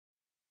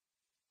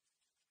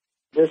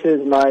This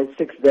is my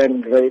 6th Dan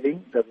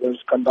grading that was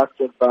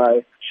conducted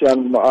by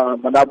Chihan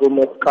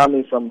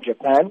Murakami from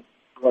Japan.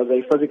 It was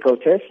a physical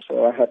test,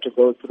 so I had to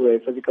go through a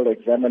physical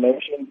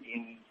examination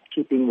in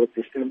keeping with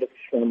the standards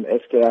from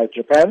SKI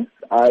Japan.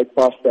 I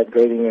passed that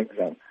grading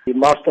exam. The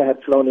master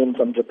had flown in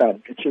from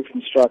Japan, the chief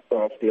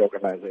instructor of the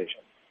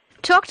organization.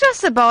 Talk to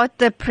us about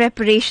the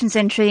preparations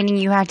and training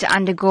you had to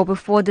undergo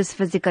before this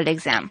physical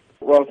exam.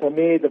 Well, for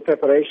me, the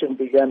preparation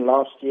began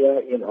last year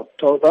in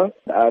October.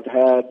 I'd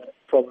had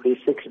probably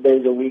 6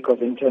 days a week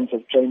of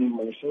intensive training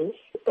myself.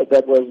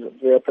 That was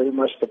pretty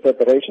much the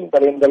preparation.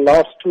 But in the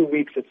last 2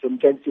 weeks, it's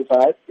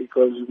intensified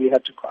because we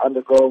had to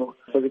undergo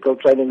physical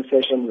training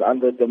sessions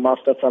under the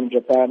master from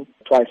Japan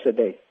twice a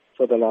day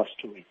for the last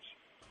 2 weeks.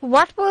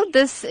 What will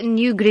this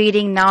new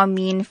grading now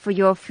mean for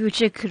your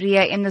future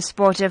career in the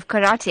sport of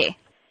karate?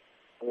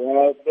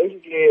 Well,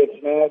 basically,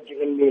 it's now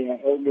given me a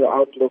whole new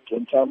outlook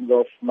in terms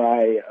of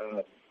my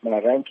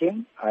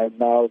ranking. I'm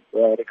now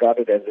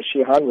regarded as a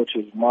Chihan, which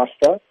is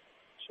master.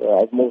 So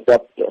I've moved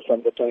up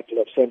from the title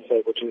of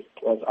sensei, which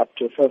was up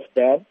to 5th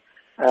Dan.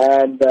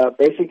 And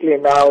basically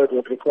now it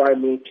would require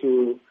me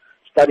to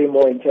study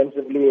more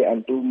intensively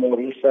and do more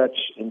research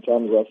in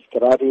terms of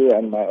karate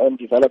and my own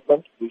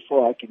development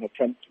before I can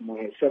attempt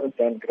my 7th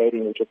Dan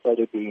grading, which will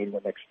probably be in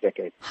the next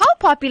decade. How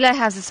popular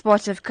has the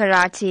sport of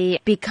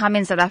karate become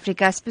in South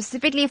Africa,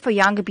 specifically for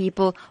younger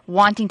people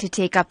wanting to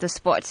take up the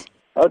sport?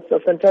 It's a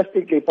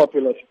fantastically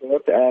popular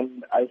sport,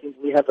 and I think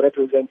we have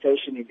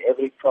representation in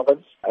every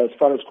province. As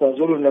far as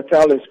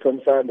KwaZulu-Natal is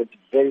concerned, it's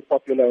very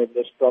popular in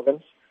this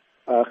province.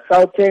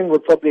 Gauteng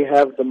would probably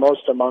have the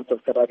most amount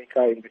of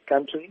karateka in the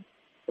country,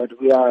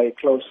 but we are a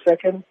close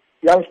second.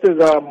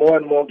 Youngsters are more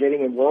and more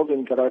getting involved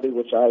in karate,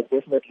 which I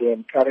definitely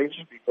encourage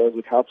because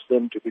it helps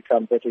them to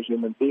become better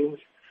human beings.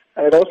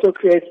 And it also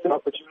creates the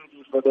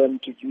opportunity for them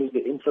to use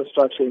the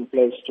infrastructure in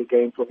place to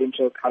gain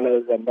provincial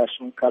colors and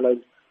national colors.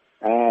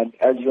 And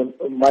as you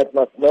might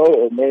not know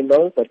or may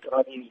know, that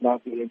karate is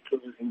now being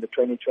included in the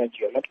 2020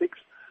 Olympics.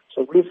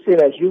 So we've seen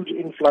a huge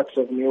influx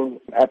of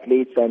new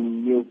athletes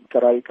and new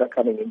karateka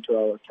coming into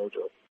our dojo.